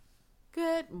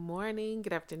Good morning,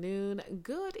 good afternoon,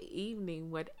 good evening,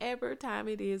 whatever time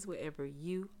it is, wherever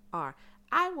you are.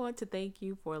 I want to thank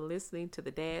you for listening to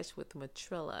The Dash with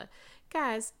Matrilla.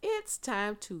 Guys, it's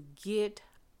time to get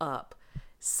up.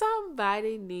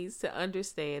 Somebody needs to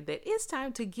understand that it's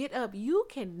time to get up. You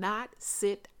cannot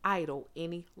sit idle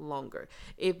any longer.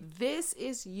 If this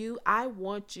is you, I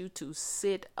want you to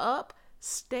sit up,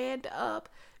 stand up,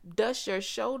 dust your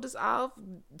shoulders off,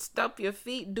 stump your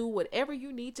feet, do whatever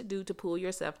you need to do to pull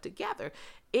yourself together.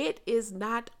 It is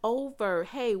not over.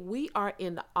 Hey, we are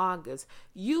in August.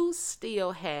 You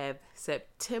still have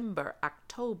September,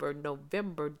 October,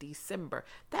 November, December.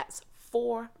 That's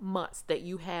 4 months that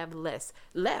you have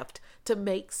left to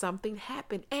make something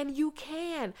happen. And you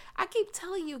can. I keep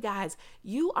telling you guys,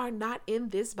 you are not in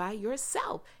this by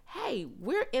yourself. Hey,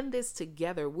 we're in this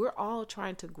together. We're all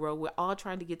trying to grow. We're all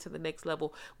trying to get to the next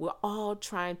level. We're all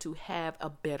trying to have a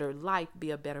better life,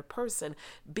 be a better person,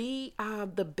 be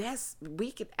the best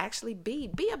we could actually be.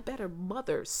 Be a better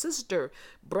mother, sister,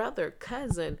 brother,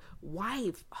 cousin,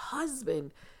 wife,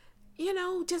 husband.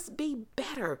 Just be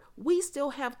better. We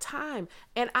still have time.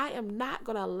 And I am not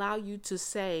going to allow you to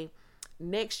say,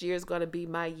 next year is going to be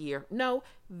my year. No,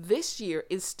 this year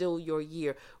is still your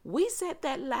year. We said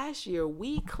that last year.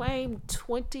 We claimed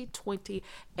 2020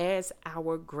 as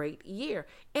our great year.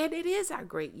 And it is our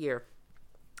great year.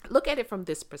 Look at it from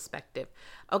this perspective.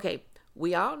 Okay,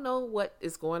 we all know what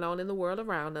is going on in the world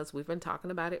around us. We've been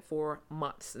talking about it for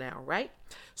months now, right?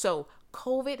 So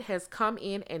COVID has come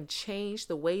in and changed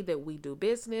the way that we do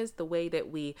business, the way that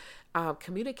we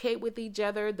communicate with each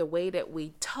other, the way that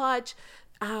we touch,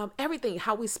 everything,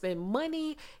 how we spend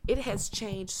money. It has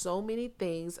changed so many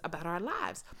things about our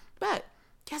lives. But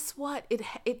guess what?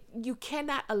 You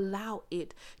cannot allow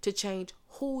it to change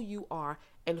who you are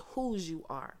and whose you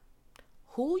are.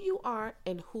 Who you are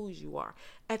and whose you are.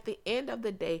 At the end of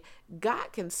the day,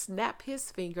 God can snap his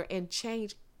finger and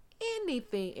change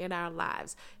anything in our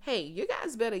lives. Hey, you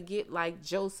guys better get like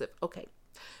Joseph. Okay,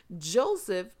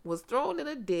 Joseph was thrown in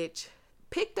a ditch,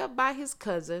 picked up by his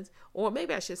cousins, or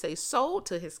maybe I should say sold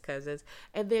to his cousins,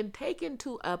 and then taken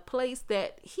to a place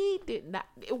that he did not,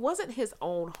 it wasn't his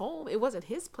own home, it wasn't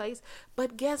his place,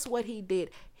 but guess what he did?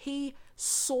 He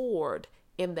soared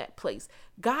in that place.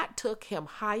 God took him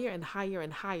higher and higher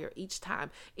and higher each time.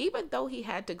 Even though he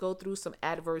had to go through some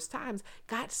adverse times,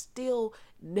 God still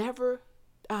never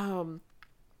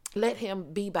let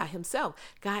him be by himself.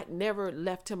 God never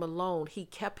left him alone. He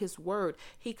kept his word.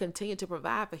 He continued to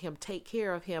provide for him, take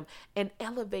care of him, and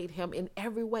elevate him in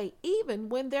every way, even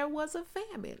when there was a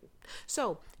famine.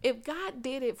 So if God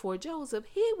did it for Joseph,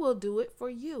 he will do it for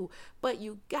you. But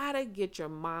you gotta get your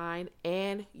mind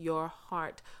and your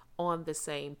heart on the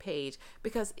same page,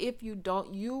 because if you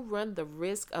don't, you run the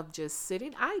risk of just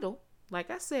sitting idle, like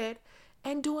I said,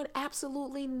 and doing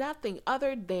absolutely nothing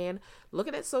other than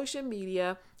looking at social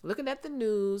media, looking at the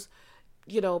news,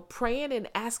 praying and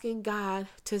asking God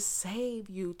to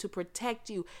save you, to protect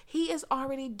you. He is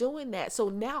already doing that. So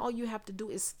now all you have to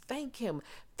do is thank him.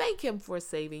 Thank him for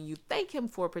saving you. Thank him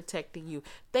for protecting you.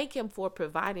 Thank him for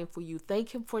providing for you.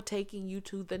 Thank him for taking you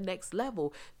to the next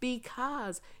level,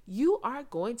 because you are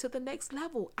going to the next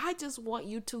level. I just want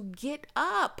you to get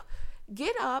up.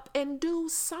 Get up and do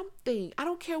something. I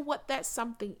don't care what that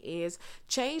something is.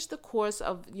 Change the course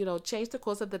of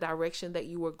the direction that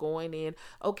you were going in.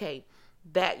 Okay,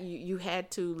 that you had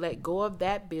to let go of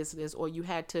that business, or you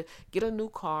had to get a new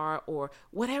car, or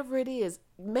whatever it is.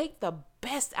 Make the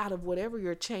best out of whatever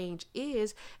your change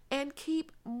is and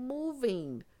keep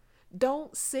moving.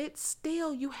 Don't sit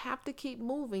still. You have to keep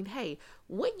moving. Hey,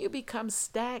 when you become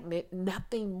stagnant,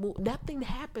 nothing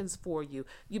happens for you.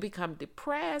 You become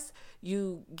depressed,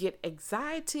 you get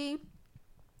anxiety,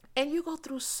 and you go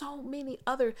through so many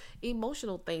other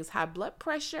emotional things. High blood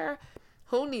pressure.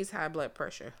 Who needs high blood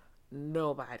pressure?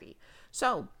 Nobody.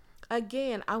 So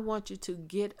again, I want you to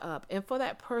get up. And for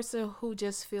that person who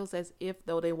just feels as if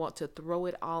though they want to throw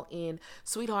it all in,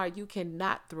 sweetheart, you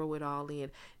cannot throw it all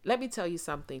in. Let me tell you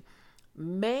something.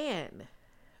 Man,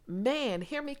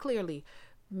 hear me clearly.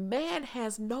 Man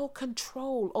has no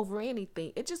control over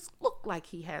anything. It just looked like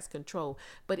he has control.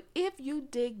 But if you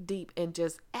dig deep and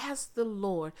just ask the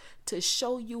Lord to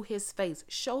show you his face,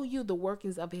 show you the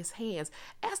workings of his hands,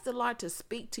 ask the Lord to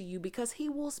speak to you, because he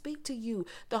will speak to you.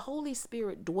 The Holy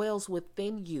Spirit dwells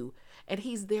within you, and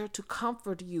he's there to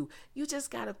comfort you. You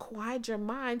just got to quiet your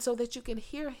mind so that you can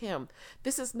hear him.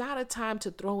 This is not a time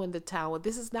to throw in the towel.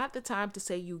 This is not the time to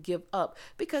say you give up,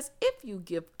 because if you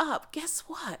give up, guess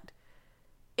what?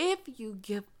 If you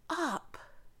give up,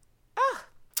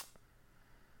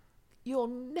 you'll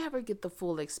never get the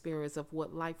full experience of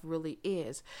what life really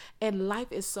is. And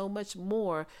life is so much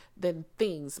more than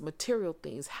things, material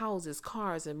things, houses,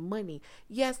 cars, and money.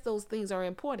 Yes, those things are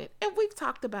important. And we've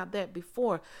talked about that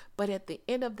before. But at the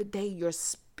end of the day, your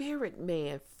spirit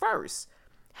man first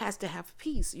has to have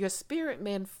peace. Your spirit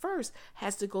man first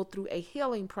has to go through a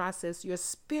healing process. Your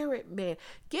spirit man,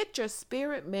 get your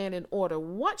spirit man in order.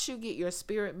 Once you get your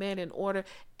spirit man in order,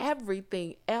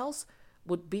 everything else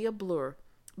would be a blur.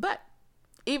 But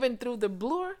even through the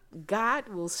blur, God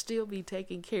will still be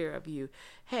taking care of you.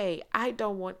 Hey, I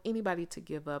don't want anybody to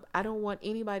give up. I don't want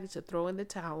anybody to throw in the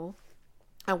towel.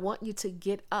 I want you to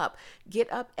get up.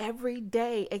 Get up every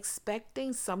day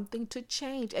expecting something to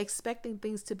change, expecting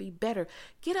things to be better.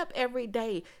 Get up every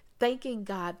day thanking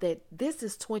God that this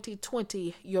is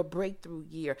 2020, your breakthrough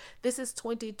year. This is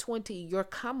 2020, your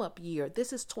come up year.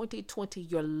 This is 2020,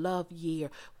 your love year.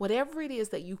 Whatever it is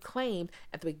that you claimed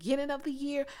at the beginning of the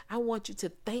year, I want you to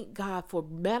thank God for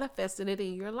manifesting it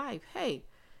in your life. Hey,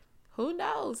 who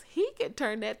knows? He can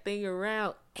turn that thing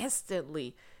around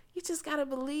instantly. You just got to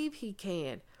believe he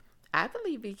can. I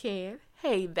believe he can.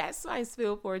 Hey, that's my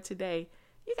spiel for today.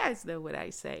 You guys know what I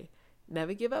say.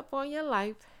 Never give up on your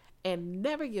life and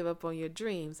never give up on your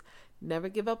dreams. Never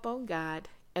give up on God.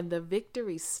 And the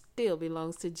victory still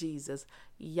belongs to Jesus.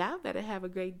 Y'all better have a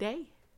great day.